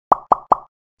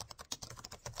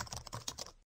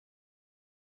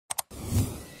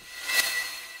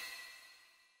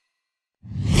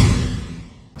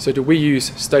So do we use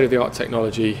state-of-the-art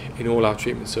technology in all our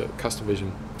treatments at Custom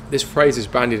Vision? This phrase is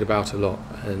bandied about a lot,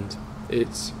 and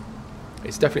it's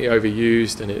definitely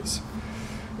overused, and it's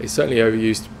certainly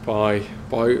overused by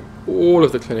all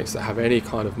of the clinics that have any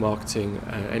kind of marketing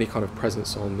and any kind of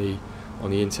presence on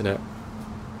the internet.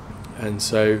 And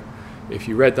so if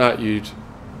you read that, you'd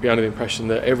be under the impression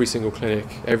that every single clinic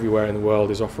everywhere in the world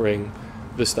is offering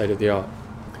the state-of-the-art.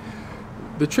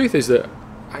 The truth is that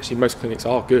actually most clinics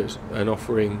are good and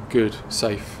offering good,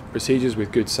 safe procedures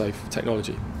with good, safe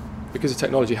technology, because the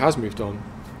technology has moved on,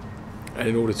 and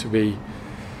in order to be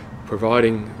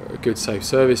providing a good, safe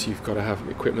service, you've got to have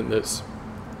equipment that's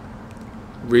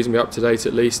reasonably up to date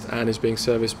at least, and is being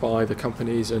serviced by the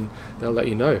companies, and they'll let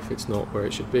you know if it's not where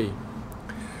it should be.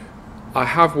 I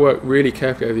have worked really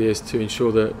carefully over the years to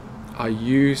ensure that I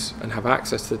use and have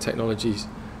access to the technologies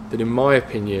that, in my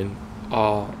opinion,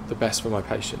 are the best for my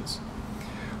patients.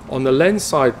 On the lens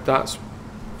side, that's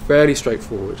fairly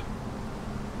straightforward.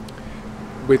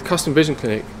 With Custom Vision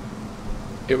Clinic,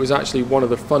 it was actually one of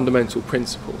the fundamental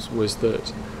principles was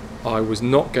that I was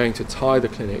not going to tie the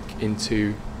clinic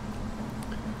into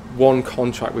one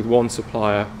contract with one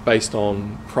supplier based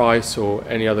on price or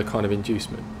any other kind of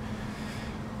inducement,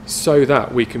 so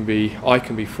that I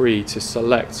can be free to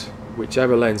select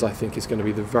whichever lens I think is going to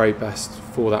be the very best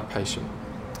for that patient.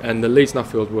 And the Leeds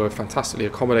Nuffield were fantastically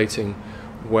accommodating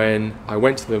when I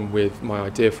went to them with my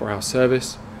idea for our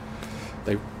service.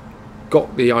 They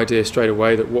got the idea straight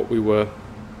away that what we were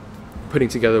putting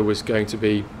together was going to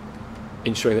be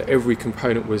ensuring that every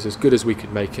component was as good as we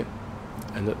could make it,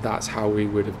 and that's how we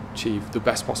would achieve the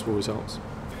best possible results.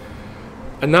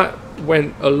 And that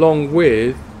went along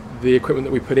with the equipment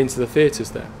that we put into the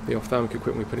theatres there, the ophthalmic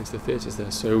equipment we put into the theatres there.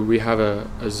 So we have a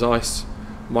Zeiss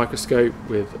microscope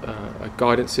with a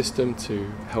guidance system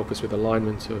to help us with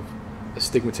alignment of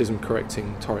astigmatism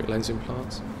correcting toric lens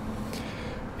implants.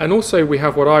 And also we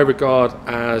have what I regard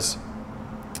as,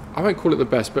 I won't call it the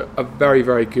best, but a very,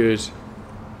 very good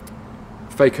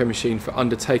phaco machine for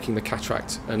undertaking the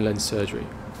cataract and lens surgery.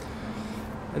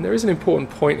 And there is an important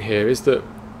point here, is that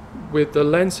with the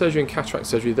lens surgery and cataract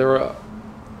surgery, there are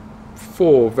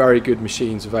 4 very good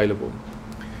machines available.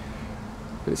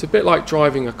 But it's a bit like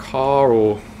driving a car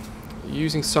or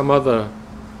using some other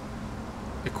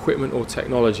equipment or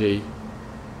technology.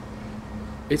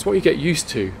 It's what you get used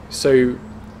to. So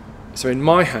in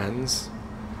my hands,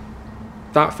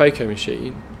 that phaco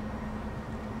machine,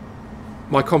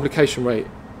 my complication rate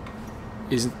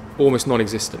is almost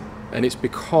non-existent, and it's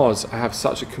because I have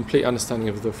such a complete understanding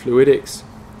of the fluidics,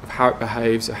 of how it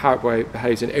behaves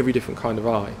in every different kind of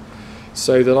eye,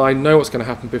 so that I know what's going to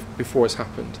happen before it's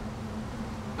happened.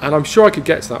 And I'm sure I could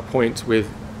get to that point with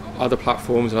other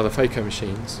platforms and other phaco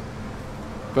machines,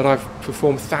 but I've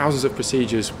performed thousands of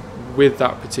procedures with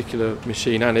that particular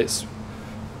machine, and it's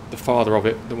the father of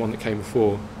it, the one that came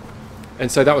before. And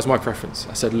so that was my preference.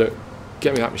 I said, look,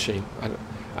 get me that machine.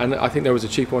 And I think there was a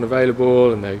cheap one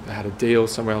available, and they had a deal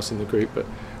somewhere else in the group, but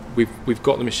we've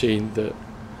got the machine that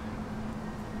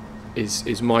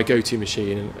is my go-to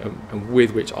machine, and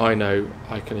with which I know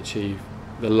I can achieve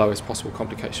the lowest possible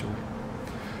complication rate.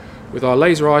 With our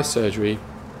laser eye surgery,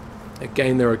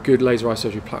 again, there are good laser eye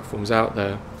surgery platforms out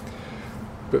there,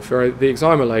 but for the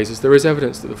excimer lasers, there is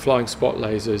evidence that the flying spot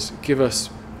lasers give us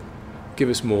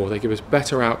more. They give us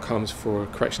better outcomes for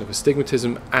correction of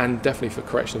astigmatism and definitely for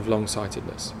correction of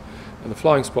long-sightedness. And the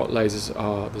flying spot lasers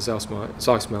are the Zeiss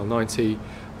MEL90,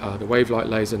 the Wavelight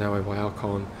laser now owned by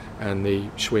Alcon, and the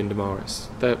Schwinn Damaris.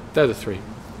 They're the 3.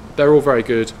 They're all very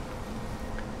good.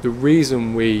 The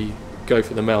reason we go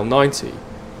for the MEL90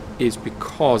 is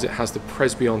because it has the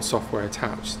Presbyon software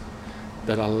attached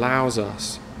that allows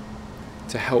us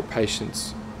to help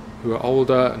patients who are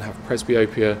older and have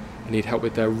presbyopia and need help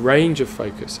with their range of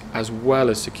focus, as well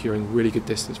as securing really good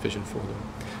distance vision for them.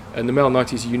 And the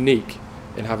MEL90 is unique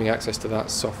in having access to that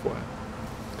software.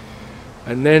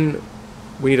 And then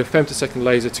we need a femtosecond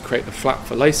laser to create the flap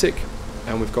for LASIK,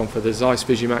 and we've gone for the Zeiss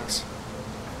Vigimax.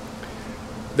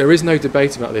 There is no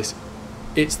debate about this.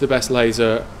 It's the best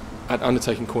laser at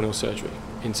undertaking corneal surgery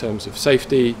in terms of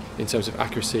safety, in terms of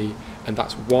accuracy, and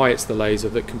that's why it's the laser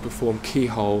that can perform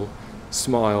keyhole,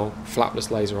 SMILE, flapless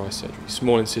laser eye surgery,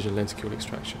 small incision lenticule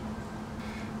extraction.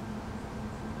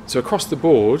 So across the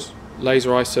board,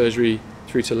 laser eye surgery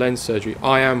through to lens surgery,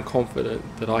 I am confident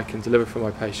that I can deliver for my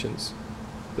patients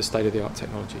the state-of-the-art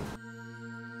technology.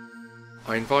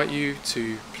 I invite you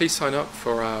to please sign up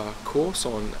for our course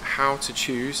on how to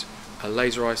choose a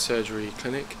laser eye surgery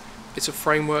clinic. It's a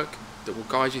framework that will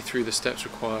guide you through the steps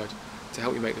required to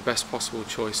help you make the best possible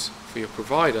choice for your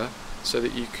provider so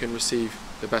that you can receive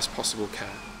the best possible care.